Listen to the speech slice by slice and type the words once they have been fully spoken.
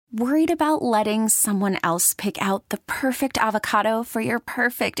Worried about letting someone else pick out the perfect avocado for your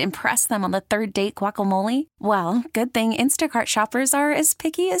perfect impress them on the third date guacamole? Well, good thing Instacart shoppers are as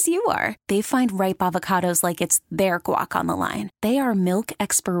picky as you are. They find ripe avocados like it's their guac on the line. They are milk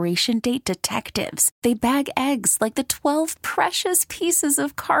expiration date detectives. They bag eggs like the 12 precious pieces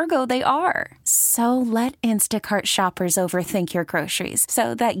of cargo they are. So let Instacart shoppers overthink your groceries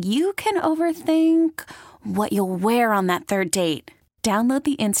so that you can overthink what you'll wear on that third date. Download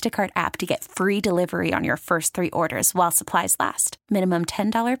the Instacart app to get free delivery on your first 3 orders while supplies last. Minimum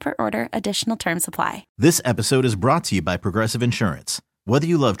 $10 per order. Additional terms apply. This episode is brought to you by Progressive Insurance. Whether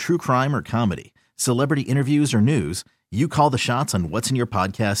you love true crime or comedy, celebrity interviews or news, you call the shots on what's in your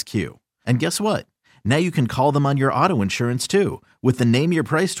podcast queue. And guess what? Now you can call them on your auto insurance too with the Name Your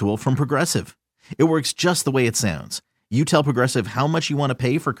Price tool from Progressive. It works just the way it sounds. You tell Progressive how much you want to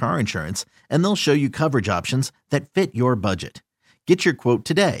pay for car insurance, and they'll show you coverage options that fit your budget. Get your quote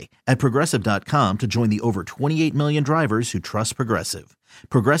today at Progressive.com to join the over 28 million drivers who trust Progressive.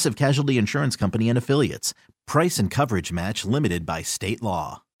 Progressive Casualty Insurance Company and Affiliates. Price and coverage match limited by state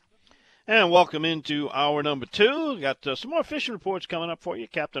law. And welcome into hour number 2. Got some more fishing reports coming up for you.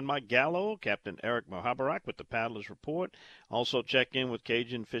 Captain Mike Gallo, Captain Eric Mohabarak with the Paddlers Report. Also check in with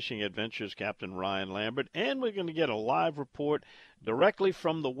Cajun Fishing Adventures Captain Ryan Lambert. And we're going to get a live report directly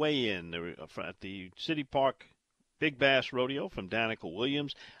from the weigh-in at the City Park Big Bass Rodeo from Danica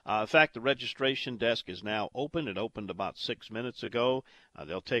Williams. In fact, the registration desk is now open. It opened about 6 minutes ago.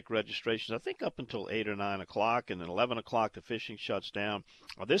 They'll take registrations, I think, up until 8 or 9 o'clock, and then 11 o'clock the fishing shuts down.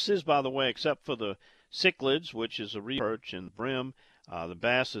 This is, by the way, except for the cichlids, which is a perch and brim, the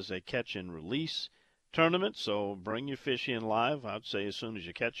bass is a catch and release tournament, so bring your fish in live. I'd say as soon as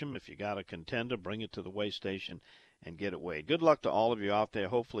you catch them, if you got a contender, bring it to the weigh station and get it weighed. Good luck to all of you out there.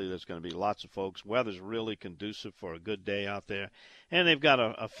 Hopefully there's going to be lots of folks. Weather's really conducive for a good day out there. And they've got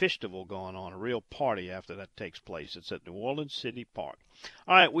a festival going on, a real party after that takes place. It's at New Orleans City Park.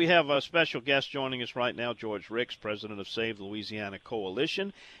 All right, we have a special guest joining us right now, George Ricks, president of Save Louisiana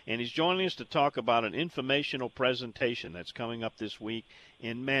Coalition. And he's joining us to talk about an informational presentation that's coming up this week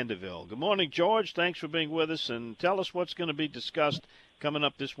in Mandeville. Good morning, George. Thanks for being with us. And tell us what's going to be discussed coming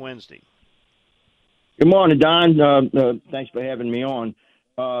up this Wednesday. Good morning, Don. Thanks for having me on.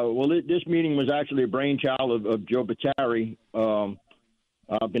 This meeting was actually a brainchild of Joe Batari. I've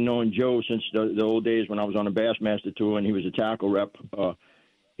been knowing Joe since the old days when I was on the Bassmaster Tour, and he was a tackle rep.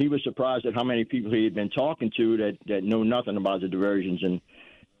 He was surprised at how many people he had been talking to that know nothing about the diversions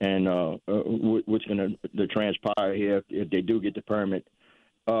and what's going to transpire here if they do get the permit.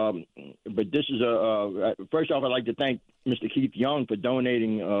 But this is first off, I'd like to thank Mr. Keith Young for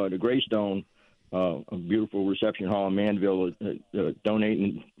donating the Greystone, a beautiful reception hall in Mandeville,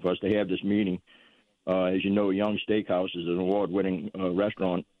 donating for us to have this meeting. As you know, Young Steakhouse is an award-winning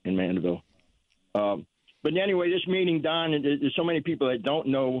restaurant in Mandeville. But anyway, this meeting, Don, there's so many people that don't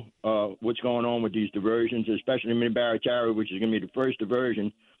know what's going on with these diversions, especially in Barataria, which is going to be the first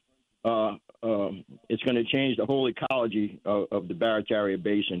diversion. It's going to change the whole ecology of the Barataria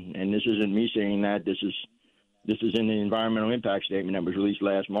Basin. And this isn't me saying that. This is in the environmental impact statement that was released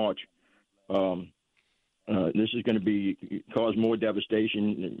last March. This is going to cause more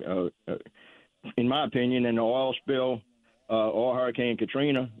devastation, in my opinion, than the oil spill or Hurricane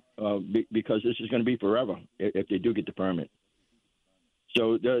Katrina, because this is going to be forever if they do get the permit.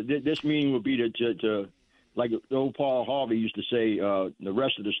 So this meeting will be to like old Paul Harvey used to say, the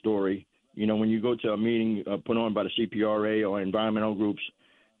rest of the story. You know, when you go to a meeting put on by the CPRA or environmental groups,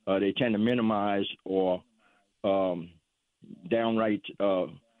 they tend to minimize or downright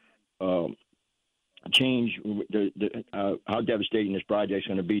change how devastating this project is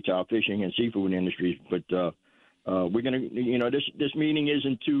going to be to our fishing and seafood industries. But we're going to, this meeting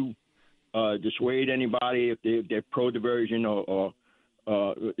isn't to dissuade anybody if they're pro-diversion or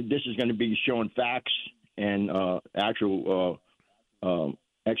this is going to be showing facts and actual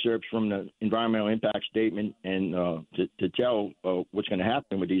excerpts from the environmental impact statement and to tell what's going to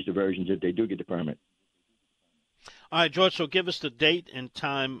happen with these diversions if they do get the permit. All right, George, so give us the date and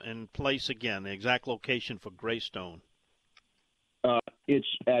time and place again, the exact location for Greystone. It's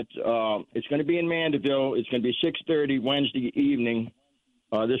going to be in Mandeville. It's going to be 6:30 Wednesday evening,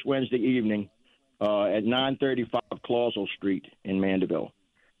 this Wednesday evening, at 935 Clausel Street in Mandeville.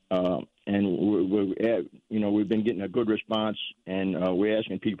 And we've been getting a good response, and we're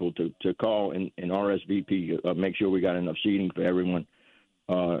asking people to call and RSVP, make sure we got enough seating for everyone.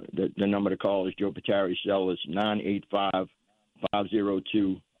 The number to call is Joe Batari's cell is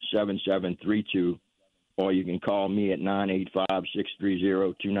 985-502-7732, or you can call me at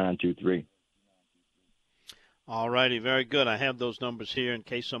 985-630-2923. All righty, very good. I have those numbers here in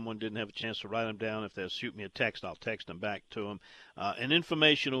case someone didn't have a chance to write them down. If they'll shoot me a text, I'll text them back to them. An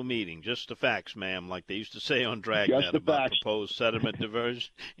informational meeting, just the facts, ma'am, like they used to say on Dragnet about facts. proposed sediment diversion.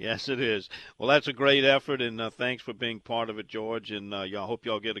 Yes, it is. Well, that's a great effort, and thanks for being part of it, George, and y'all hope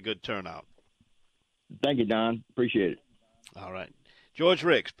y'all get a good turnout. Thank you, Don. Appreciate it. All right. George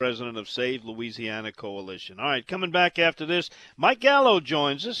Ricks, president of Save Louisiana Coalition. All right, coming back after this, Mike Gallo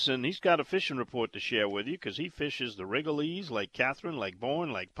joins us, and he's got a fishing report to share with you because he fishes the Rigolets, Lake Catherine, Lake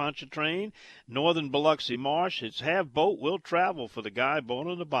Bourne, Lake Pontchartrain, northern Biloxi Marsh. His half-boat will travel for the guy born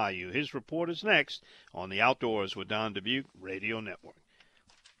on the bayou. His report is next on the Outdoors with Don Dubuque Radio Network.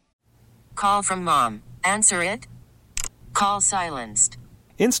 Call from mom. Answer it. Call silenced.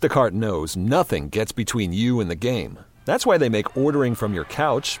 Instacart knows nothing gets between you and the game. That's why they make ordering from your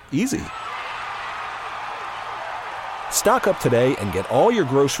couch easy. Stock up today and get all your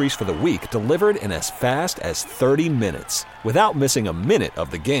groceries for the week delivered in as fast as 30 minutes without missing a minute of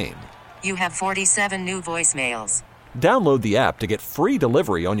the game. You have 47 new voicemails. Download the app to get free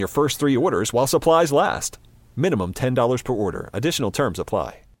delivery on your first 3 orders while supplies last. Minimum $10 per order. Additional terms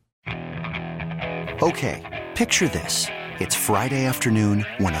apply. Okay, picture this. It's Friday afternoon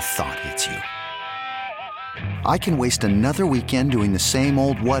when a thought hits you. I can waste another weekend doing the same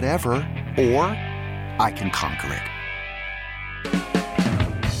old whatever, or I can conquer it.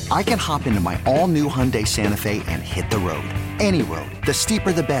 I can hop into my all-new Hyundai Santa Fe and hit the road. Any road. The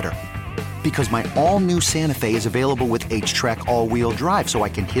steeper, the better. Because my all-new Santa Fe is available with H-Track all-wheel drive, so I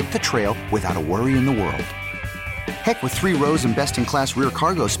can hit the trail without a worry in the world. Heck, with 3 rows and best-in-class rear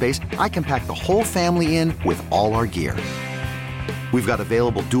cargo space, I can pack the whole family in with all our gear. We've got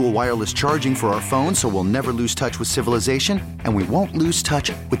available dual wireless charging for our phones, so we'll never lose touch with civilization, and we won't lose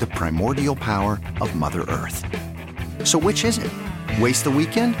touch with the primordial power of Mother Earth. So which is it? Waste the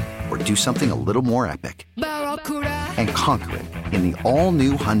weekend or do something a little more epic? And conquer it in the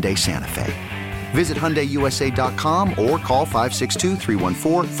all-new Hyundai Santa Fe. Visit HyundaiUSA.com or call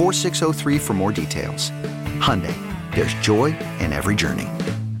 562-314-4603 for more details. Hyundai, there's joy in every journey.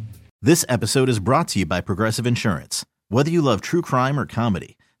 This episode is brought to you by Progressive Insurance. Whether you love true crime or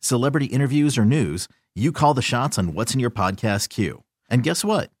comedy, celebrity interviews or news, you call the shots on what's in your podcast queue. And guess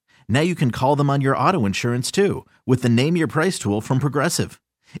what? Now you can call them on your auto insurance too with the Name Your Price tool from Progressive.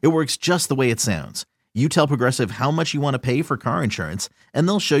 It works just the way it sounds. You tell Progressive how much you want to pay for car insurance, and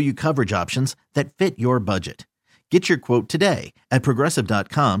they'll show you coverage options that fit your budget. Get your quote today at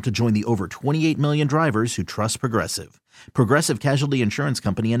Progressive.com to join the over 28 million drivers who trust Progressive. Progressive Casualty Insurance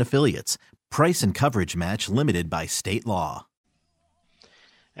Company and Affiliates. Price and coverage match limited by state law.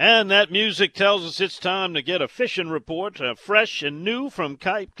 And that music tells us it's time to get a fishing report, fresh and new from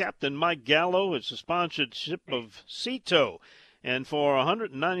Captain Mike Gallo. It's a sponsorship of Sea-Tow. And for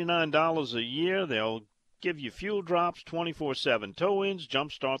 $199 a year, they'll give you fuel drops, 24/7 tow-ins,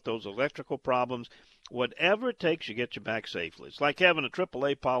 jumpstart those electrical problems. Whatever it takes, you get you back safely. It's like having a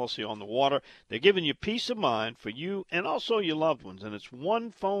AAA policy on the water. They're giving you peace of mind for you and also your loved ones. And it's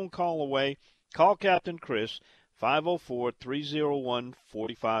one phone call away. Call Captain Chris,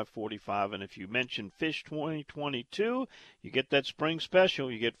 504-301-4545. And if you mention Fish 2022, you get that spring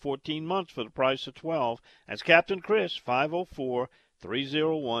special. You get 14 months for the price of 12. That's Captain Chris,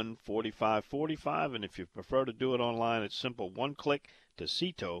 504-301-4545. And if you prefer to do it online, it's simple. One click to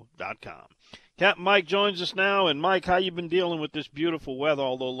Sea-Tow.com. Captain Mike joins us now. And, Mike, how you been dealing with this beautiful weather,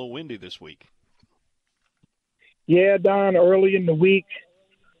 although a little windy this week? Yeah, Don, early in the week,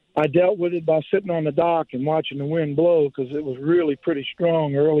 I dealt with it by sitting on the dock and watching the wind blow because it was really pretty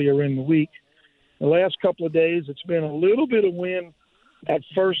strong earlier in the week. The last couple of days, it's been a little bit of wind at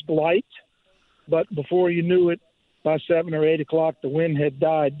first light, but before you knew it, by 7 or 8 o'clock, the wind had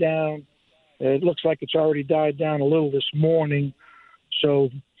died down. It looks like it's already died down a little this morning. So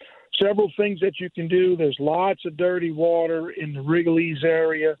several things that you can do. There's lots of dirty water in the Rigolets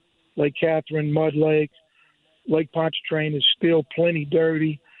area, Lake Catherine, Mud Lake. Lake Pontchartrain is still plenty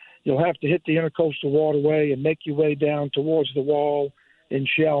dirty. You'll have to hit the Intercoastal Waterway and make your way down towards the wall in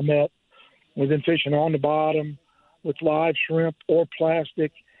Chalmette. We've been fishing on the bottom with live shrimp or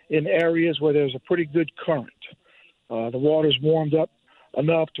plastic in areas where there's a pretty good current. The water's warmed up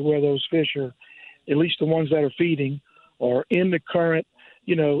enough to where those fish are, at least the ones that are feeding, are in the current,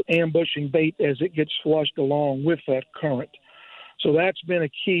 ambushing bait as it gets flushed along with that current. So that's been a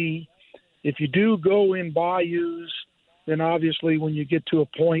key. If you do go in bayous, then obviously when you get to a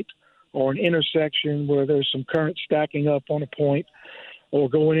point or an intersection where there's some current stacking up on a point or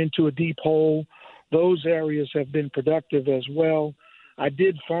going into a deep hole, those areas have been productive as well. I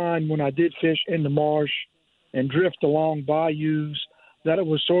did find when I did fish in the marsh and drift along bayous that it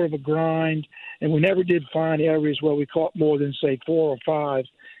was sort of a grind, and we never did find areas where we caught more than, say, 4 or 5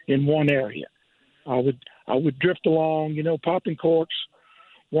 in one area. I would drift along, popping corks,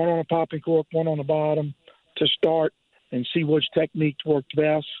 one on a popping cork, one on the bottom to start and see which technique worked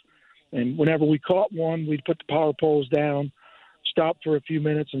best. And whenever we caught one, we'd put the power poles down, stop for a few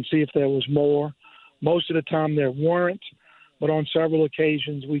minutes and see if there was more. Most of the time there weren't, but on several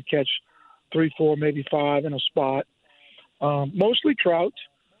occasions we'd catch 3, 4, maybe 5 in a spot. Mostly trout,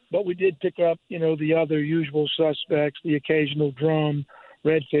 but we did pick up, the other usual suspects, the occasional drum,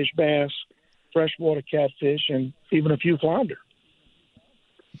 redfish, bass, freshwater catfish, and even a few flounder.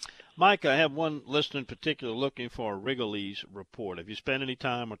 Mike, I have one listener in particular looking for a Wrigley's report. Have you spent any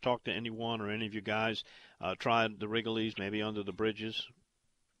time or talked to anyone or any of you guys tried the Wrigley's, maybe under the bridges?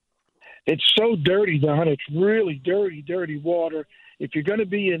 It's so dirty, Don. It's really dirty, dirty water. If you're going to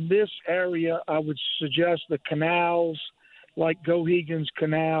be in this area, I would suggest the canals like Gohegan's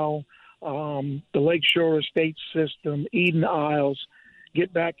Canal, the Lakeshore Estate System, Eden Isles.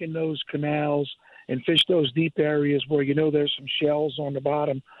 Get back in those canals and fish those deep areas where there's some shells on the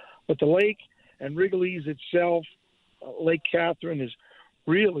bottom. But the lake and Wrigley's itself, Lake Catherine, is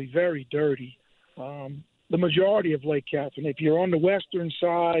really very dirty. The majority of Lake Catherine, if you're on the western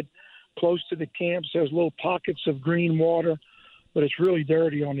side, close to the camps, there's little pockets of green water, but it's really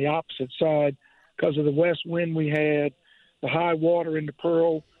dirty on the opposite side because of the west wind we had. The high water in the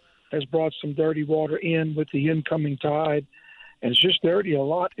Pearl has brought some dirty water in with the incoming tide, and it's just dirty a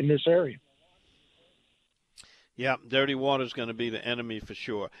lot in this area. Yeah, dirty water is going to be the enemy for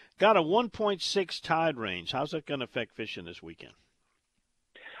sure. Got a 1.6 tide range. How's that going to affect fishing this weekend?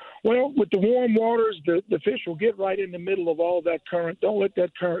 Well, with the warm waters, the fish will get right in the middle of all that current. Don't let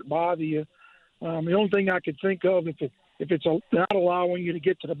that current bother you. The only thing I could think of, if it's not allowing you to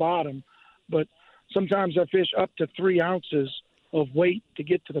get to the bottom, but sometimes I fish up to 3 ounces of weight to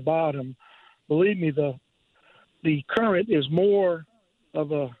get to the bottom. Believe me, the current is more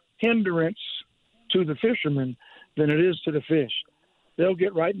of a hindrance to the fishermen than it is to the fish. They'll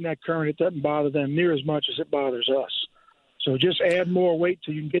get right in that current. It doesn't bother them near as much as it bothers us. So just add more weight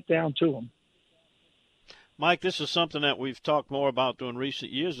till you can get down to them. Mike, this is something that we've talked more about during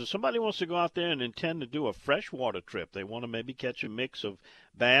recent years. If somebody wants to go out there and intend to do a freshwater trip, they want to maybe catch a mix of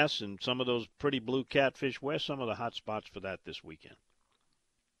bass and some of those pretty blue catfish, where's some of the hot spots for that this weekend?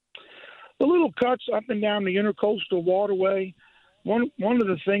 The little cuts up and down the intercoastal waterway. One of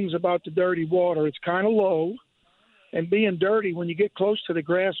the things about the dirty water, it's kind of low, and being dirty, when you get close to the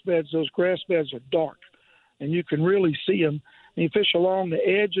grass beds, those grass beds are dark, and you can really see them. And you fish along the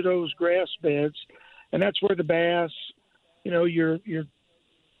edge of those grass beds, and that's where the bass, your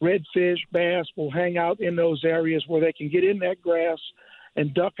redfish, bass will hang out in those areas where they can get in that grass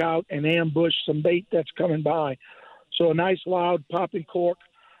and duck out and ambush some bait that's coming by. So a nice loud popping cork,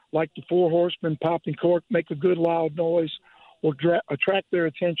 like the Four Horsemen popping cork, make a good loud noise, will attract their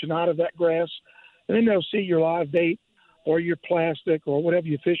attention out of that grass, and then they'll see your live bait or your plastic or whatever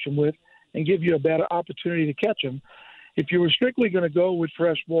you're fishing with and give you a better opportunity to catch them. If you were strictly going to go with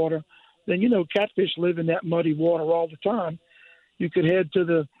fresh water, then catfish live in that muddy water all the time. You could head to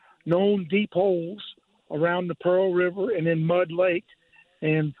the known deep holes around the Pearl River and in Mud Lake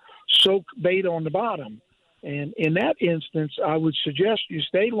and soak bait on the bottom. And in that instance, I would suggest you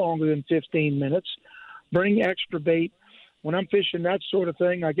stay longer than 15 minutes, bring extra bait. When I'm fishing that sort of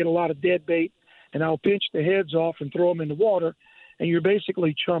thing, I get a lot of dead bait, and I'll pinch the heads off and throw them in the water, and you're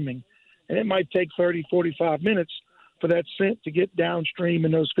basically chumming. And it might take 30, 45 minutes for that scent to get downstream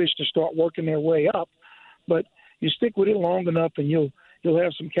and those fish to start working their way up. But you stick with it long enough, and you'll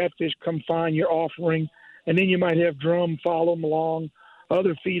have some catfish come find your offering, and then you might have drum follow them along,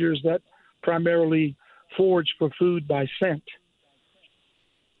 other feeders that primarily forage for food by scent.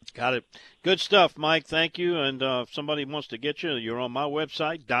 Got it. Good stuff, Mike. Thank you. And if somebody wants to get you, you're on my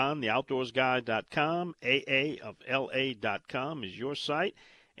website, dontheoutdoorsguy.com. AAofLA.com is your site.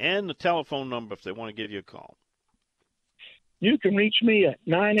 And the telephone number if they want to give you a call. You can reach me at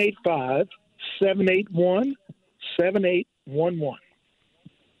 985-781-7811.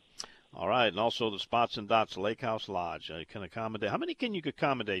 All right. And also the Spots and Dots Lake House Lodge. Can accommodate. How many can you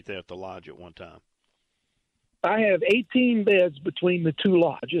accommodate there at the lodge at one time? I have 18 beds between the two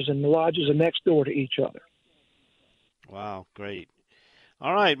lodges, and the lodges are next door to each other. Wow, great.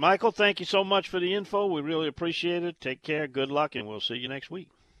 All right, Michael, thank you so much for the info. We really appreciate it. Take care, good luck, and we'll see you next week.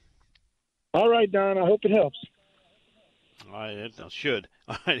 All right, Don, I hope it helps. All right, it should.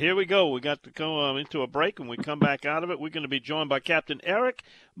 All right, here we go. We got to go into a break. When we come back out of it, we're going to be joined by Captain Eric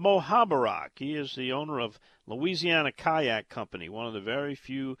Mohabarak. He is the owner of Louisiana Kayak Company, one of the very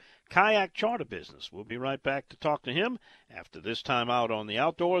few kayak charter business. We'll be right back to talk to him after this time out on the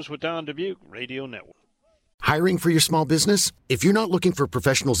Outdoors with Don Dubuque Radio Network. Hiring for your small business? If you're not looking for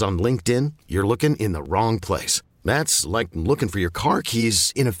professionals on LinkedIn, you're looking in the wrong place. That's like looking for your car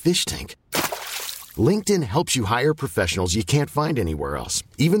keys in a fish tank. LinkedIn helps you hire professionals you can't find anywhere else,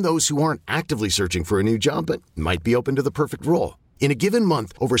 even those who aren't actively searching for a new job but might be open to the perfect role. In a given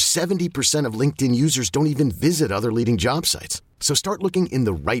month, over 70% of LinkedIn users don't even visit other leading job sites. So start looking in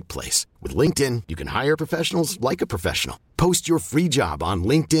the right place. With LinkedIn, you can hire professionals like a professional. Post your free job on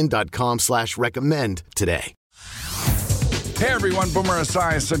linkedin.com/recommend today. Hey everyone, Boomer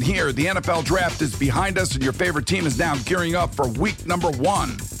Esiason here. The NFL Draft is behind us and your favorite team is now gearing up for week number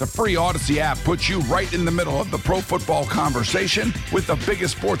 1. The free Odyssey app puts you right in the middle of the pro football conversation with the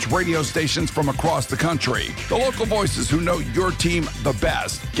biggest sports radio stations from across the country. The local voices who know your team the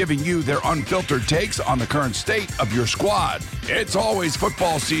best, giving you their unfiltered takes on the current state of your squad. It's always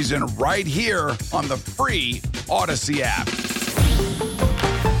football season right here on the free Odyssey app.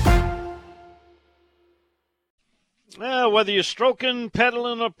 Well, whether you're stroking,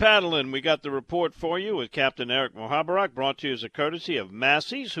 pedaling, or paddling, we got the report for you with Captain Eric Mohabarak, brought to you as a courtesy of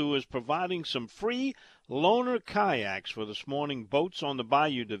Massey's, who is providing some free loaner kayaks for this morning boats on the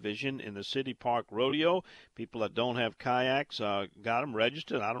Bayou Division in the City Park Rodeo. People that don't have kayaks got them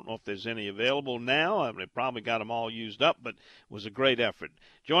registered. I don't know if there's any available now. They probably got them all used up, but it was a great effort.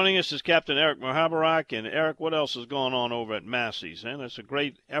 Joining us is Captain Eric Mohabarak. And, Eric, what else is going on over at Massey's? And it's a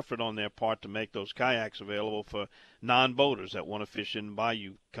great effort on their part to make those kayaks available for non-boaters that want to fish in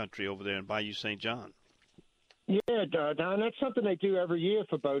Bayou country over there in Bayou St. John. Yeah, Don, that's something they do every year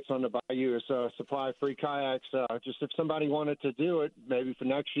for boats on the Bayou is supply free kayaks. Just if somebody wanted to do it, maybe for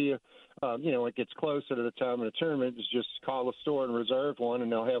next year, it gets closer to the time of the tournament, is just call the store and reserve one, and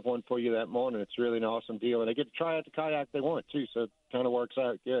they'll have one for you that morning. It's really an awesome deal. And they get to try out the kayak they want, too, so it kind of works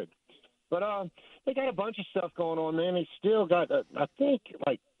out good. But they got a bunch of stuff going on, man. They still got, I think,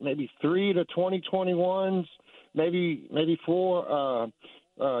 like maybe 3 to 2021s, maybe 4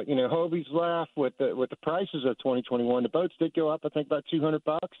 Hobie's left with the prices of 2021. The boats did go up, I think, about $200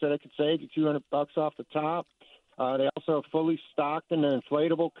 that I could save you $200 off the top. They also are fully stocked in the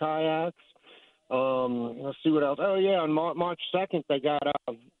inflatable kayaks. Let's see what else. Oh yeah, on March 2nd they got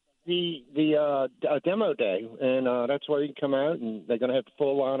the demo day, and that's where you can come out, and they're going to have the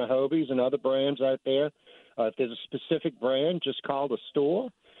full line of Hobies and other brands out there. If there's a specific brand, just call the store,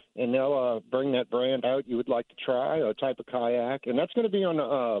 and they'll bring that brand out you would like to try, or type of kayak. And that's going to be on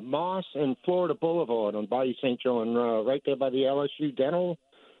Moss and Florida Boulevard on Bayou St. John, right there by the LSU Dental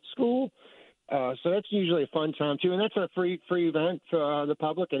School. So that's usually a fun time, too. And that's a free event for the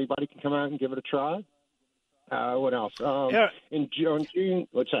public. Anybody can come out and give it a try. What else? In June,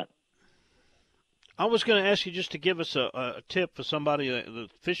 what's that? I was going to ask you just to give us a tip for somebody, the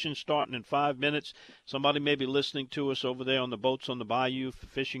fishing starting in 5 minutes, somebody maybe listening to us over there on the boats on the Bayou,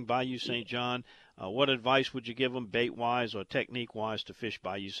 fishing Bayou St. John. What advice would you give them bait-wise or technique-wise to fish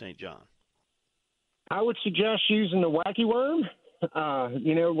Bayou St. John? I would suggest using the wacky worm,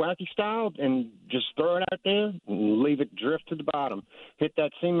 wacky style, and just throw it out there and leave it drift to the bottom. Hit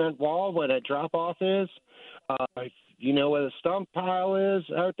that cement wall where that drop-off is. If you know where the stump pile is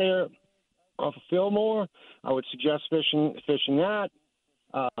out there, off of Fillmore, I would suggest fishing that.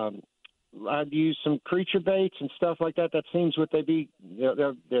 I'd use some creature baits and stuff like that. That seems what they're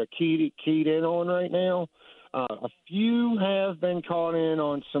keyed in on right now. A few have been caught in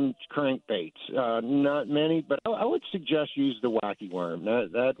on some crankbaits. Not many, but I would suggest use the wacky worm.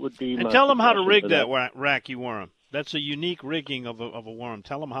 That would be. And tell them how to rig that wacky worm. That's a unique rigging of a worm.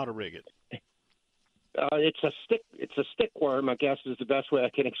 Tell them how to rig it. It's a stick worm, I guess, is the best way I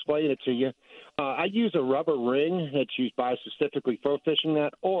can explain it to you. I use a rubber ring that's used by specifically for fishing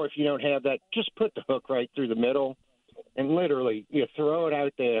that, or if you don't have that, just put the hook right through the middle and literally you throw it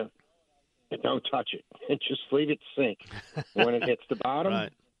out there and don't touch it and just leave it sink. When it hits the bottom,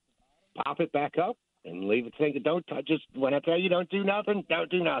 right, pop it back up and leave it sink. Don't touch. Just when I tell you don't do nothing, don't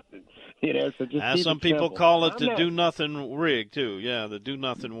do nothing. So just as some people call it, the do nothing rig too. Yeah, the do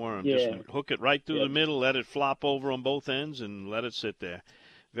nothing worm. Yeah. Just hook it right through the middle, let it flop over on both ends, and let it sit there.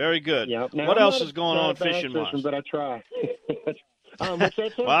 Very good. Yep. Now, what else is going on fishing wise? But I try. What's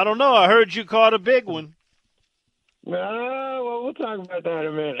that, well, I don't know. I heard you caught a big one. Well, we'll talk about that in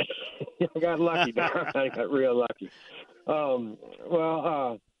a minute. I got lucky. I got real lucky.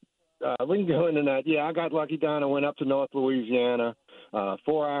 We can go into that. Yeah, I got lucky, Don. I went up to North Louisiana,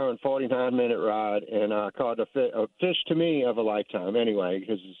 4-hour and 49-minute ride, and I caught a fish to me of a lifetime anyway,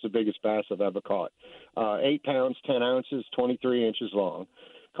 because it's the biggest bass I've ever caught. 8 pounds, 10 ounces, 23 inches long.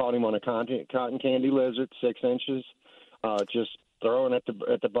 Caught him on a cotton candy lizard, 6 inches, just throwing at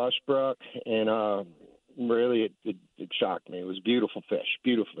the bush brook, and really it shocked me. It was beautiful fish.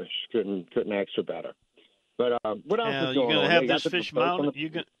 Couldn't ask for better. But what else is going on? You going to have this fish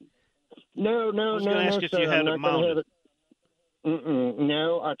mounted? No, I was going to ask if you had it mounted.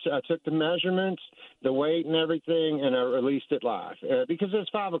 No, I took the measurements, the weight and everything, and I released it live. Because there's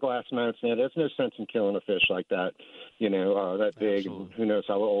fiberglass mounts in there. There's no sense in killing a fish like that, that big. And who knows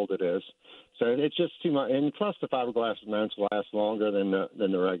how old it is. So it's just too much. And plus the fiberglass mounts last longer than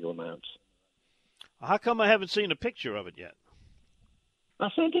the regular mounts. How come I haven't seen a picture of it yet? I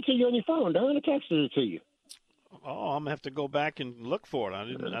sent it to you on your phone, Don. I texted it to you. Oh, I'm gonna have to go back and look for it. I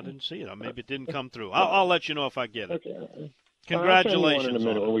didn't see it. Or maybe it didn't come through. I'll let you know if I get it. Okay. Congratulations. In a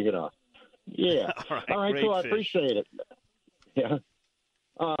minute when we get off. Yeah. All right, cool. fish. I appreciate it. Yeah.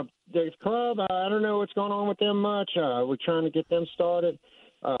 The club, I don't know what's going on with them much. We're trying to get them started.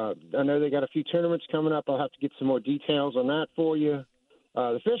 I know they got a few tournaments coming up. I'll have to get some more details on that for you.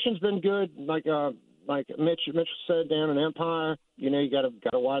 The fishing's been good. Like Mitch said down in Empire, you got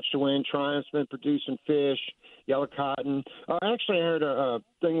to watch the wind. Triumph's been producing fish, yellow cotton. Actually, I heard a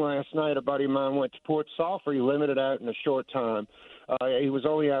thing last night. A buddy of mine went to Port Sulphur. He limited out in a short time. He was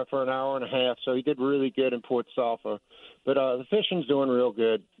only out for an hour and a half, so he did really good in Port Sulphur. But the fishing's doing real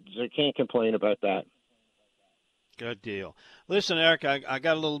good, so can't complain about that. Good deal. Listen, Eric, I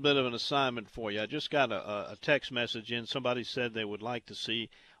got a little bit of an assignment for you. I just got a text message in. Somebody said they would like to see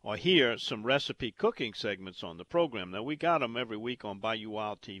or hear some recipe cooking segments on the program. Now, we got them every week on Bayou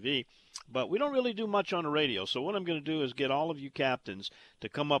Wild TV, but we don't really do much on the radio. So what I'm going to do is get all of you captains to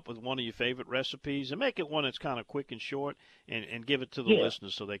come up with one of your favorite recipes and make it one that's kind of quick and short and give it to the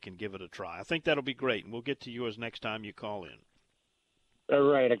listeners so they can give it a try. I think that'll be great, and we'll get to yours next time you call in. All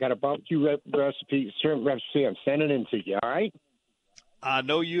right, I got a barbecue recipe, shrimp recipe. I'm sending it to you, all right? I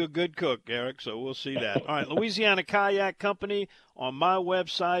know you're a good cook, Eric, so we'll see that. All right, Louisiana Kayak Company on my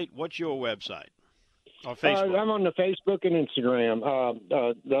website. What's your website? Or Facebook? I'm on the Facebook and Instagram.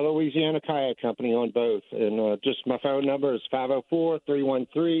 The Louisiana Kayak Company on both. And just my phone number is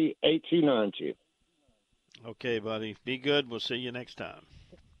 504-313-8292. Okay, buddy. Be good. We'll see you next time.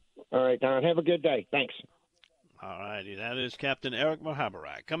 All right, Don. Have a good day. Thanks. All righty, that is Captain Eric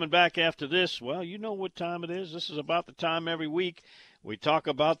Mohabarak. Coming back after this, well, you know what time it is. This is about the time every week we talk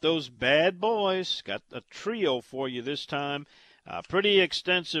about those bad boys. Got a trio for you this time. Pretty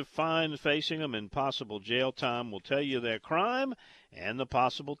extensive fine facing them and possible jail time. We'll tell you their crime and the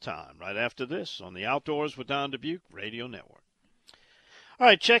possible time right after this on the Outdoors with Don Dubuque Radio Network. All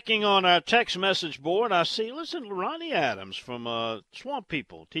right, checking on our text message board, I see, listen, Ronnie Adams from Swamp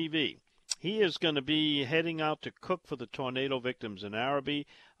People TV. He is going to be heading out to cook for the tornado victims in Arabi.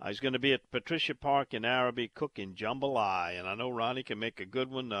 He's going to be at Patricia Park in Arabi cooking jambalaya, and I know Ronnie can make a good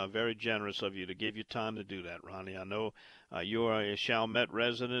one. Very generous of you to give you time to do that, Ronnie. I know you are a Chalmette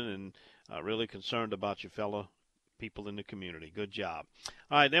resident and really concerned about your fellow people in the community. Good job.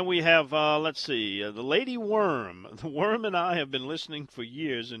 All right, then we have, let's see, the Lady Worm. The Worm and I have been listening for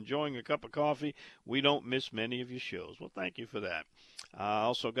years, enjoying a cup of coffee. We don't miss many of your shows. Well, thank you for that.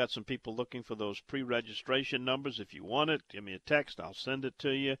 Also got some people looking for those pre-registration numbers. If you want it, give me a text. I'll send it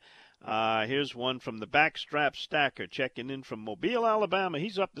to you. Here's one from the Backstrap Stacker checking in from Mobile, Alabama.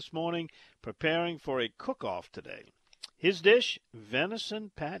 He's up this morning preparing for a cook-off today. His dish,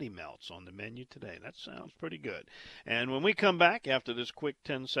 venison patty melts on the menu today. That sounds pretty good. And when we come back after this quick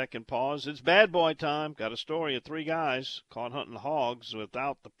 10-second pause, it's bad boy time. Got a story of 3 guys caught hunting hogs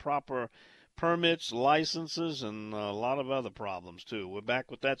without the proper permits, licenses, and a lot of other problems, too. We're back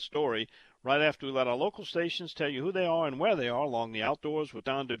with that story right after we let our local stations tell you who they are and where they are along the Outdoors with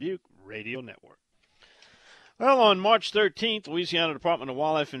Don Dubuque Radio Network. Well, on March 13th, Louisiana Department of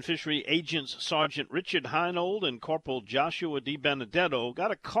Wildlife and Fishery agents Sergeant Richard Heinold and Corporal Joshua D. Benedetto got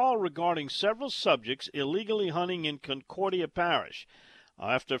a call regarding several subjects illegally hunting in Concordia Parish.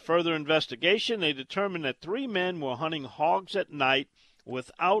 After further investigation, they determined that 3 men were hunting hogs at night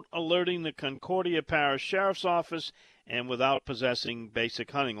without alerting the Concordia Parish Sheriff's Office and without possessing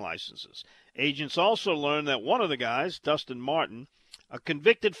basic hunting licenses. Agents also learned that one of the guys, Dustin Martin, a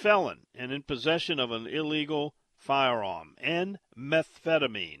convicted felon and in possession of an illegal firearm and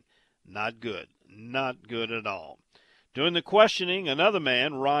methamphetamine. Not good. Not good at all. During the questioning, another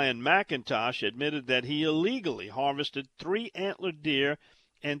man, Ryan McIntosh, admitted that he illegally harvested 3 antlered deer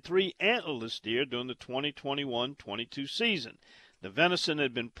and 3 antlerless deer during the 2021-22 season. The venison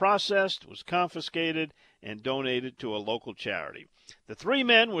had been processed, was confiscated, and donated to a local charity. The 3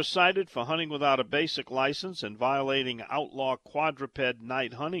 men were cited for hunting without a basic license and violating outlaw quadruped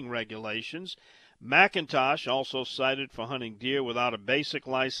night hunting regulations. McIntosh also cited for hunting deer without a basic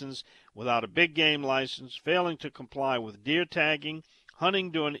license, without a big game license, failing to comply with deer tagging,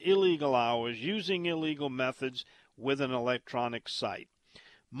 hunting during illegal hours, using illegal methods with an electronic sight.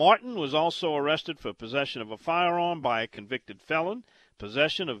 Martin was also arrested for possession of a firearm by a convicted felon,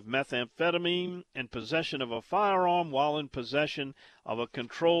 possession of methamphetamine, and possession of a firearm while in possession of a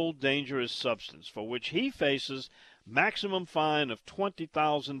controlled dangerous substance, for which he faces maximum fine of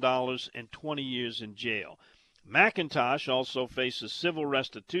 $20,000 and 20 years in jail. McIntosh also faces civil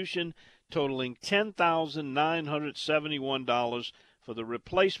restitution totaling $10,971 for the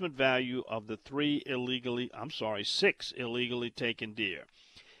replacement value of the 6 illegally taken deer.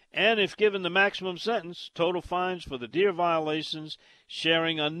 And if given the maximum sentence, total fines for the deer violations,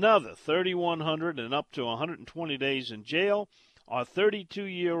 sharing another 3,100 and up to 120 days in jail, are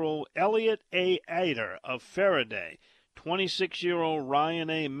 32-year-old Elliot A. Ader of Faraday, 26-year-old Ryan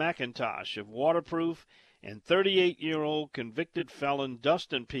A. McIntosh of Waterproof, and 38-year-old convicted felon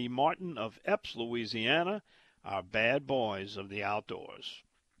Dustin P. Martin of Epes, Louisiana, are bad boys of the outdoors.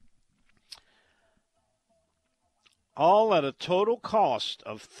 All at a total cost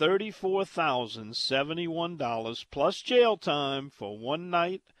of $34,071 plus jail time for one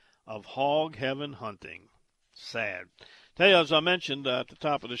night of hog heaven hunting. Sad. Tell you, as I mentioned at the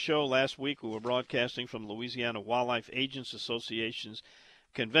top of the show last week, we were broadcasting from Louisiana Wildlife Agents Association's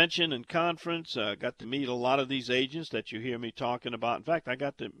convention and conference. Got to meet a lot of these agents that you hear me talking about. In fact, I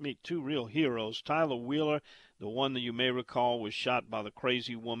got to meet 2 real heroes. Tyler Wheeler, the one that you may recall was shot by the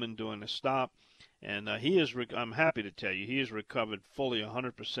crazy woman doing a stop. And I'm happy to tell you, he has recovered fully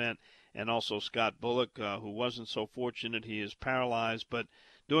 100%. And also Scott Bullock, who wasn't so fortunate. He is paralyzed, but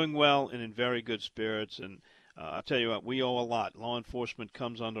doing well and in very good spirits. And I'll tell you what, we owe a lot. Law enforcement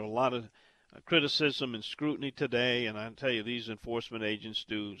comes under a lot of criticism and scrutiny today, and I tell you, these enforcement agents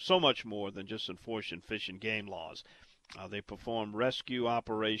do so much more than just enforcing fish and game laws. They perform rescue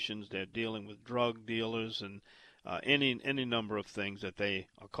operations. They're dealing with drug dealers and any number of things that they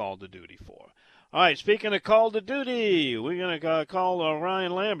are called to duty for. All right, speaking of call to duty, we're going to call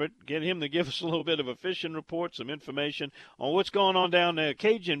Ryan Lambert, get him to give us a little bit of a fishing report, some information on what's going on down there.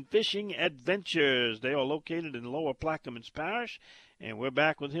 Cajun Fishing Adventures. They are located in Lower Plaquemines Parish, and we're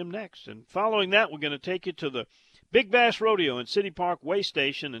back with him next. And following that, we're going to take you to the Big Bass Rodeo in City Park Way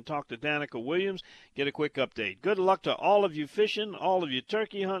Station and talk to Danica Williams, get a quick update. Good luck to all of you fishing, all of you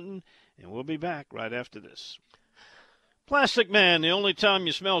turkey hunting, and we'll be back right after this. Plastic Man, the only time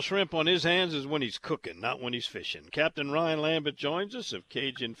you smell shrimp on his hands is when he's cooking, not when he's fishing. Captain Ryan Lambert joins us of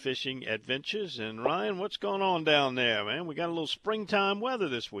Cajun Fishing Adventures. And, Ryan, what's going on down there, man? We got a little springtime weather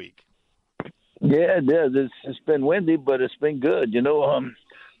this week. Yeah, it is. It's been windy, but it's been good. You know,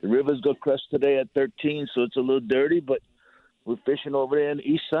 the river's got crest today at 13, so it's a little dirty, but we're fishing over there on the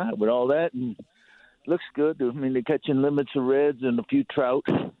east side with all that, and it looks good. I mean, they're catching limits of reds and a few trout.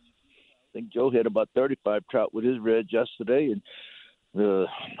 I think Joe had about 35 trout with his reds yesterday, and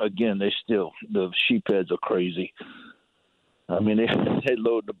again, the sheepheads are crazy. I mean, they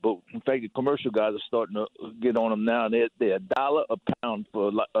load the boat. In fact, the commercial guys are starting to get on them now. They're $1 a pound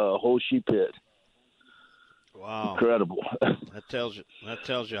for a whole sheephead. Wow, incredible! That tells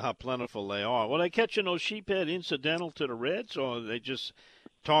you how plentiful they are. Well, they catching those sheephead incidental to the reds, or are they just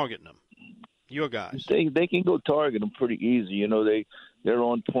targeting them? Your guys. They can go target them pretty easy. You know, they're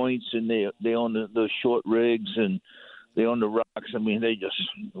on points and they on the short rigs and they on the rocks. I mean,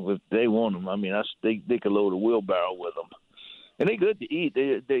 if they want them. I mean, they could load a wheelbarrow with them. And they're good to eat.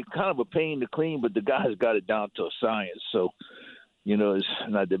 They kind of a pain to clean, but the guys got it down to a science. So, you know, it's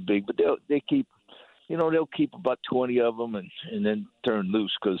not that big. But they'll keep about 20 of them and then turn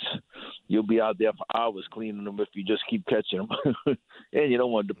loose because you'll be out there for hours cleaning them if you just keep catching them. And you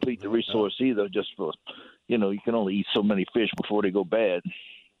don't want to deplete the resource either just for, you know, you can only eat so many fish before they go bad.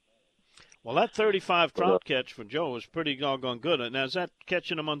 Well, that 35 trout catch for Joe is pretty doggone good. Now, is that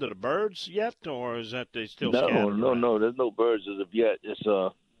catching them under the birds yet, or is that they still scattered around? No. There's no birds as of yet. It's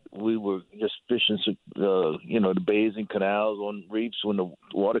we were just fishing, the bays and canals on reefs when the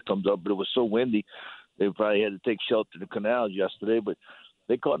water comes up, but it was so windy they probably had to take shelter in the canals yesterday. But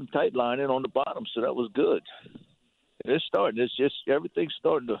they caught them tight lining on the bottom, so that was good. It's starting. It's just everything's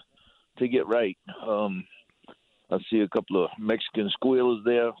starting to get right. I see a couple of Mexican squealers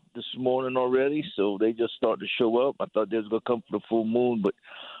there this morning already, so they just started to show up. I thought they was going to come for the full moon, but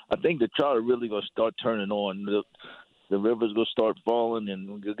I think the trout are really going to start turning on. the river's going to start falling and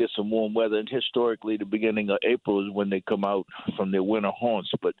we'll get some warm weather. And historically, the beginning of April is when they come out from their winter haunts.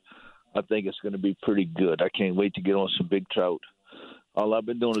 But I think it's going to be pretty good. I can't wait to get on some big trout. All I've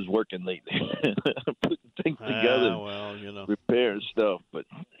been doing is working lately, putting things together, repairing stuff. But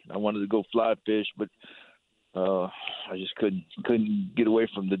I wanted to go fly fish, but I just couldn't get away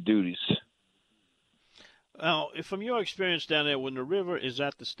from the duties. Now, from your experience down there, when the river is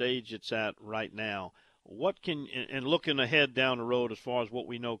at the stage it's at right now, and looking ahead down the road as far as what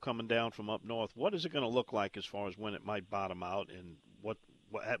we know coming down from up north, what is it going to look like as far as when it might bottom out and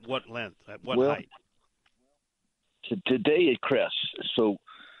at what length, at what height? Today it crests, so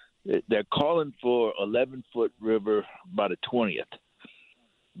they're calling for 11-foot river by the 20th.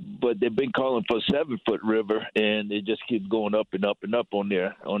 But they've been calling for a 7-foot river, and it just keeps going up and up and up on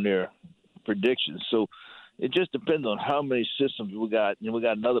their predictions. So it just depends on how many systems we got. We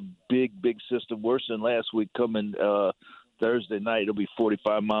got another big system, worse than last week, coming Thursday night. It'll be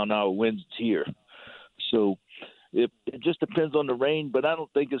 45-mile-an-hour winds here. So it just depends on the rain, but I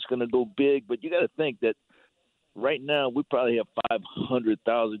don't think it's going to go big. But you got to think that right now we probably have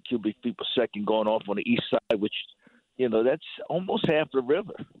 500,000 cubic feet per second going off on the east side, which – that's almost half the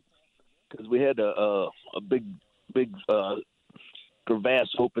river, because we had a big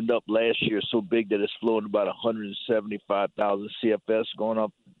crevasse opened up last year, so big that it's flowing about 175,000 CFS going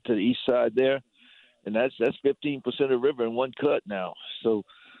up to the east side there, and that's 15% of the river in one cut now. So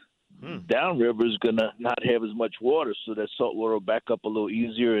downriver is going to not have as much water, so that salt water will back up a little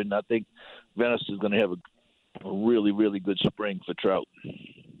easier, and I think Venice is going to have a really, really good spring for trout.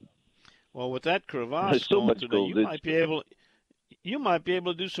 Well, with that crevasse so going through there, you might be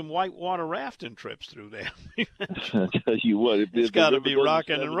able to do some whitewater rafting trips through there. I'll tell you what, it's got to be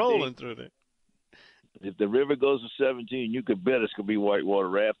rocking and rolling through there. If the river goes to 17, you could bet it's going to be whitewater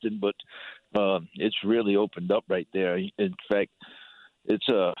rafting, but it's really opened up right there. In fact, it's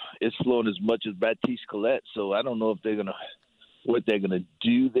flowing as much as Baptiste Colette, so I don't know if what they're gonna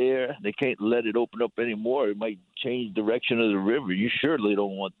do there. They can't let it open up anymore. It might change direction of the river. You surely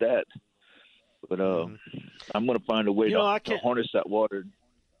don't want that. But I'm going to find a way to harness that water and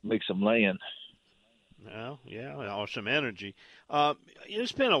make some land. Well, yeah, or some energy.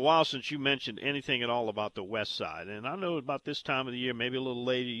 It's been a while since you mentioned anything at all about the west side. And I know about this time of the year, maybe a little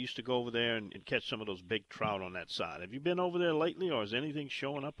later, you used to go over there and catch some of those big trout on that side. Have you been over there lately, or is anything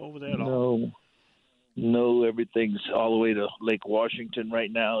showing up over there at all? No, everything's all the way to Lake Washington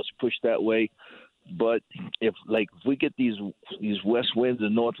right now. It's pushed that way. But if we get these west winds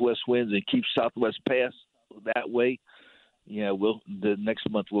and northwest winds and keep southwest pass that way, the next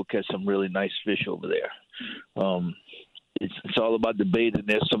month we'll catch some really nice fish over there. It's all about the bait, and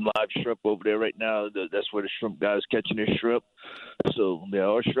there's some live shrimp over there right now. That's where the shrimp guys catching their shrimp. So there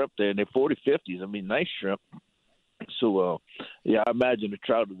are shrimp there, and they're 40, 50s. I mean, nice shrimp. So, I imagine the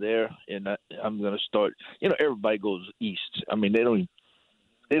trout are there, and I'm going to start. Everybody goes east. I mean, they don't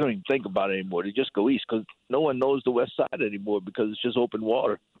even think about it anymore. They just go east because no one knows the west side anymore because it's just open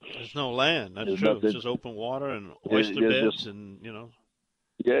water. There's no land. That's true. It's just open water and oyster beds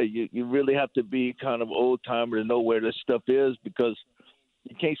Yeah, you really have to be kind of old-timer to know where this stuff is because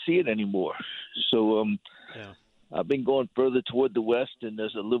you can't see it anymore. So I've been going further toward the west, and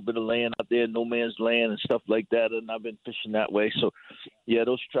there's a little bit of land out there, no man's land and stuff like that, and I've been fishing that way. So,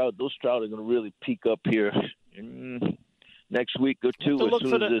 those trout are going to really peak up here next week or two as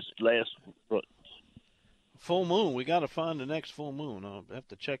soon as this last full moon. We got to find the next full moon. I'll have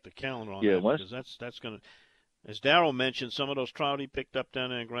to check the calendar on that because that's going to. As Darryl mentioned, some of those trout he picked up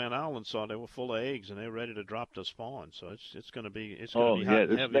down there in Grand Island they were full of eggs and they're ready to drop to spawn. So it's going to be hot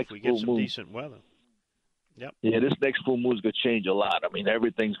and heavy if we get some decent weather. Yep. Yeah, this next full moon is going to change a lot. I mean,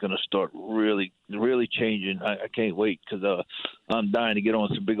 everything's going to start really, really changing. I can't wait because I'm dying to get on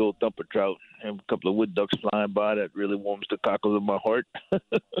some big old thumper trout. Have a couple of wood ducks flying by. That really warms the cockles of my heart.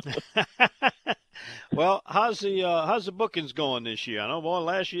 Well, how's the bookings going this year? I know, boy,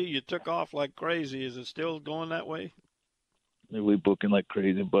 last year you took off like crazy. Is it still going that way? We're booking like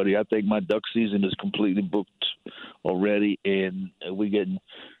crazy, buddy. I think my duck season is completely booked already, and we're getting –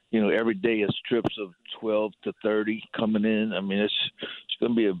 every day is trips of 12 to 30 coming in. I mean, it's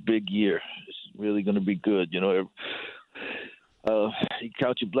going to be a big year. It's really going to be good. You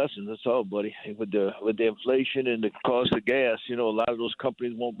count your blessings. That's all, buddy. With the inflation and the cost of gas, a lot of those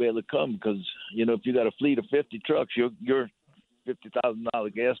companies won't be able to come because, if you got a fleet of 50 trucks, your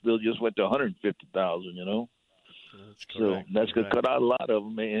 $50,000 gas bill just went to $150,000. So that's going to cut out a lot of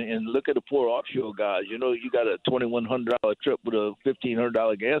them. And look at the poor offshore guys. You got a $2,100 trip with a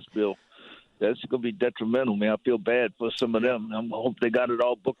 $1,500 gas bill. That's going to be detrimental, man. I feel bad for some of them. I hope they got it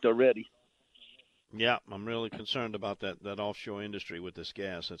all booked already. Yeah, I'm really concerned about that offshore industry with this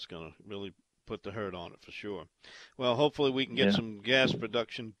gas. That's going to really put the hurt on it for sure. Well, hopefully we can get some gas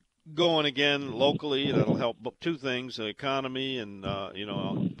production going again locally. That'll help two things: the economy, and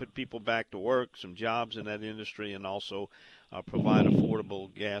put people back to work, some jobs in that industry, and also provide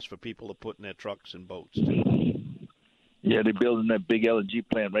affordable gas for people to put in their trucks and boats too. Yeah, they're building that big LNG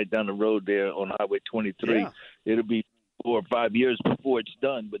plant right down the road there on Highway 23. Yeah. It'll be 4 or 5 years before it's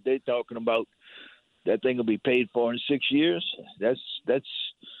done, but they're talking about that thing will be paid for in 6 years. That's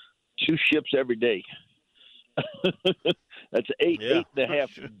 2 ships every day. That's an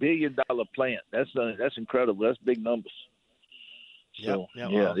 $8.5 billion plant. That's incredible. That's big numbers. So,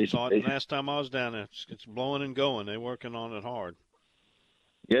 I saw it last time I was down there. It's blowing and going. They're working on it hard.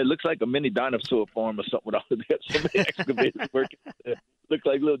 Yeah, it looks like a mini dinosaur farm or something out there. So many excavators working. Looks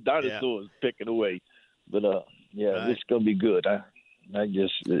like little dinosaurs picking away. But it's gonna be good. I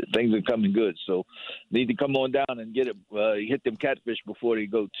just things are coming good. So need to come on down and get it. Hit them catfish before they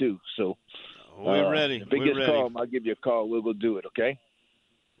go too. So we're ready. If it gets calm, I'll give you a call. We'll go do it. Okay.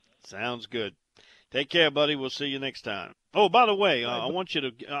 Sounds good. Take care, buddy. We'll see you next time. Oh, by the way, I want you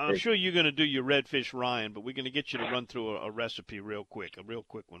to. I'm sure you're going to do your redfish Ryan, but we're going to get you to run through a recipe a real quick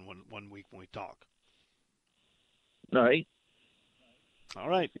one one week when we talk. All right. All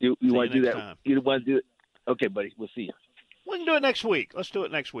right. You want to do that? Time. You want to do it? Okay, buddy. We'll see you. We can do it next week. Let's do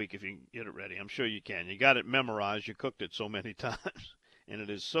it next week if you can get it ready. I'm sure you can. You got it memorized. You cooked it so many times, and it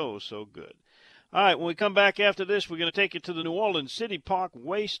is so good. All right, when we come back after this, we're going to take you to the New Orleans City Park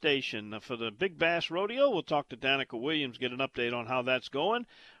Way Station for the Big Bass Rodeo. We'll talk to Danica Williams, get an update on how that's going,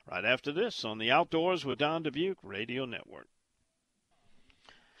 right after this on the Outdoors with Don Dubuque Radio Network.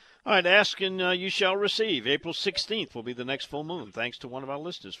 All right, Ask and You Shall Receive. April 16th will be the next full moon. Thanks to one of our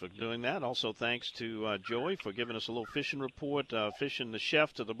listeners for doing that. Also, thanks to Joey for giving us a little fishing report, fishing the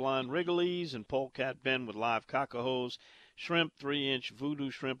chef to the blind Wrigley's, and Polecat Ben with live cockahos. Shrimp, 3-inch voodoo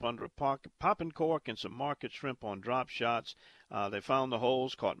shrimp under a popping cork, and some market shrimp on drop shots. They found the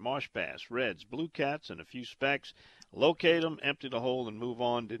holes, caught marsh bass, reds, blue cats, and a few specks. Locate them, empty the hole, and move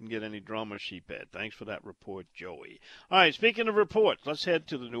on. Didn't get any drum or sheephead. Thanks for that report, Joey. All right, speaking of reports, let's head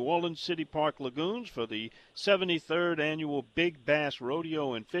to the New Orleans City Park Lagoons for the 73rd Annual Big Bass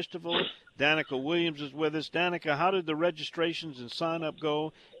Rodeo and Festival. Danica Williams is with us. Danica, how did the registrations and sign-up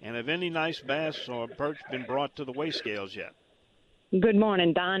go? And have any nice bass or perch been brought to the weigh scales yet? Good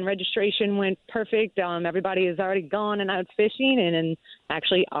morning, Don. Registration went perfect. Everybody is already gone and out fishing and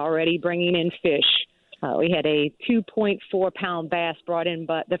actually already bringing in fish. We had a 2.4-pound bass brought in,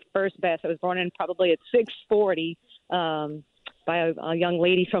 but the first bass that was brought in probably at 640 by a young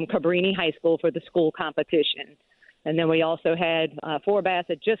lady from Cabrini High School for the school competition. And then we also had 4 bass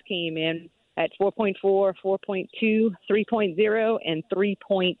that just came in at 4.4, 4.2, 3.0, and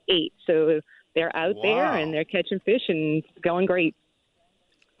 3.8. So they're out there and they're catching fish and it's going great.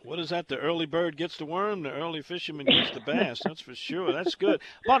 What is that? The early bird gets the worm, the early fisherman gets the bass. That's for sure. That's good.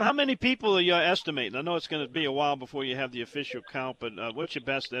 About how many people are you estimating? I know it's going to be a while before you have the official count, but what's your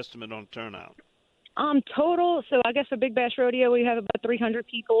best estimate on turnout? Total, so I guess for Big Bass Rodeo, we have about 300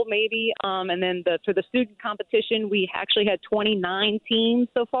 people maybe. And then for the student competition, we actually had 29 teams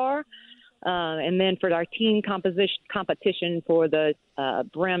so far. And then for our team competition for the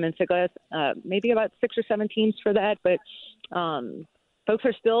Brim and Siglas, maybe about 6 or 7 teams for that. But folks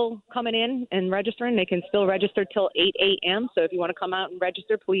are still coming in and registering. They can still register till 8 a.m. So if you want to come out and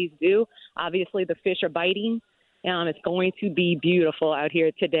register, please do. Obviously, the fish are biting. It's going to be beautiful out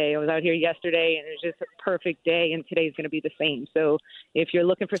here today. I was out here yesterday, and it was just a perfect day, and today's going to be the same. So if you're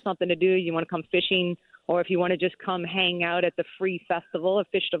looking for something to do, you want to come fishing, or if you want to just come hang out at the free festival or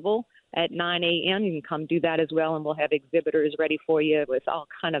fishtival at 9 a.m., you can come do that as well, and we'll have exhibitors ready for you with all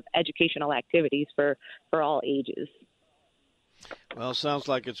kind of educational activities for all ages. Well, sounds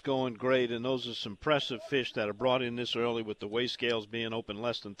like it's going great, and those are some impressive fish that are brought in this early with the weigh scales being open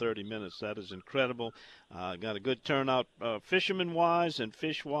less than 30 minutes. That is incredible. Got a good turnout fisherman-wise and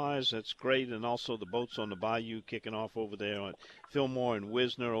fish-wise. That's great, and also the boats on the bayou kicking off over there on Fillmore and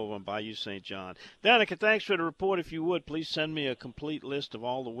Wisner over on Bayou St. John. Danica, thanks for the report. If you would, please send me a complete list of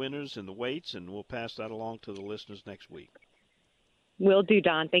all the winners and the weights, and we'll pass that along to the listeners next week. Will do,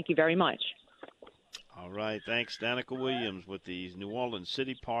 Don. Thank you very much. All right, thanks, Danica Williams with the New Orleans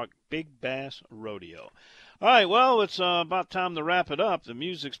City Park Big Bass Rodeo. All right, well, it's about time to wrap it up. The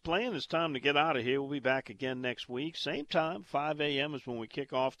music's playing. It's time to get out of here. We'll be back again next week. Same time, 5 a.m. is when we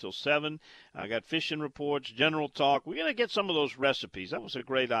kick off till 7. I got fishing reports, general talk. We're going to get some of those recipes. That was a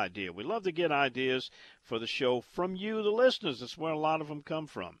great idea. We love to get ideas for the show from you, the listeners. That's where a lot of them come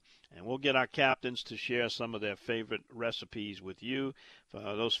from. And we'll get our captains to share some of their favorite recipes with you for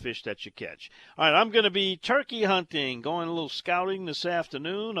those fish that you catch. All right, I'm going to be turkey hunting, going a little scouting this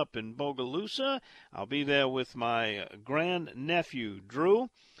afternoon up in Bogalusa. I'll be there with my grandnephew, Drew,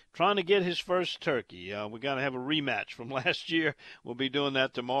 trying to get his first turkey. We're going to have a rematch from last year. We'll be doing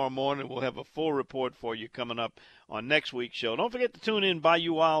that tomorrow morning. We'll have a full report for you coming up on next week's show. Don't forget to tune in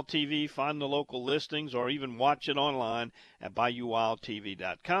Bayou Wild TV, find the local listings, or even watch it online at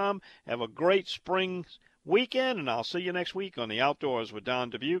BayouWildTV.com. Have a great spring weekend, and I'll see you next week on the Outdoors with Don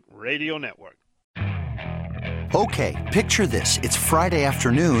Dubuque Radio Network. Okay, picture this. It's Friday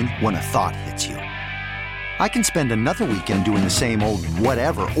afternoon when a thought hits you. I can spend another weekend doing the same old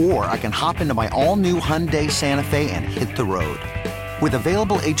whatever, or I can hop into my all-new Hyundai Santa Fe and hit the road. With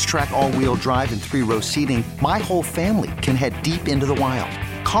available H-Track all-wheel drive and 3-row seating, my whole family can head deep into the wild.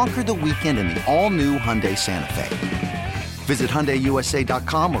 Conquer the weekend in the all-new Hyundai Santa Fe. Visit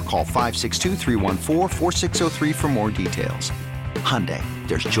HyundaiUSA.com or call 562-314-4603 for more details. Hyundai,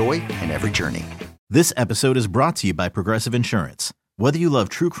 there's joy in every journey. This episode is brought to you by Progressive Insurance. Whether you love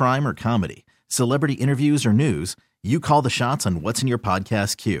true crime or comedy, celebrity interviews or news, you call the shots on what's in your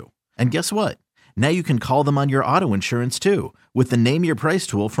podcast queue. And guess what? Now you can call them on your auto insurance too with the Name Your Price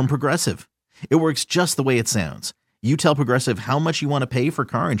tool from Progressive. It works just the way it sounds. You tell Progressive how much you want to pay for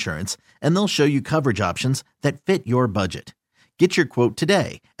car insurance, and they'll show you coverage options that fit your budget. Get your quote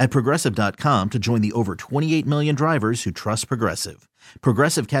today at Progressive.com to join the over 28 million drivers who trust Progressive.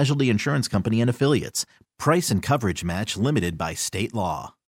 Progressive Casualty Insurance Company and Affiliates. Price and coverage match limited by state law.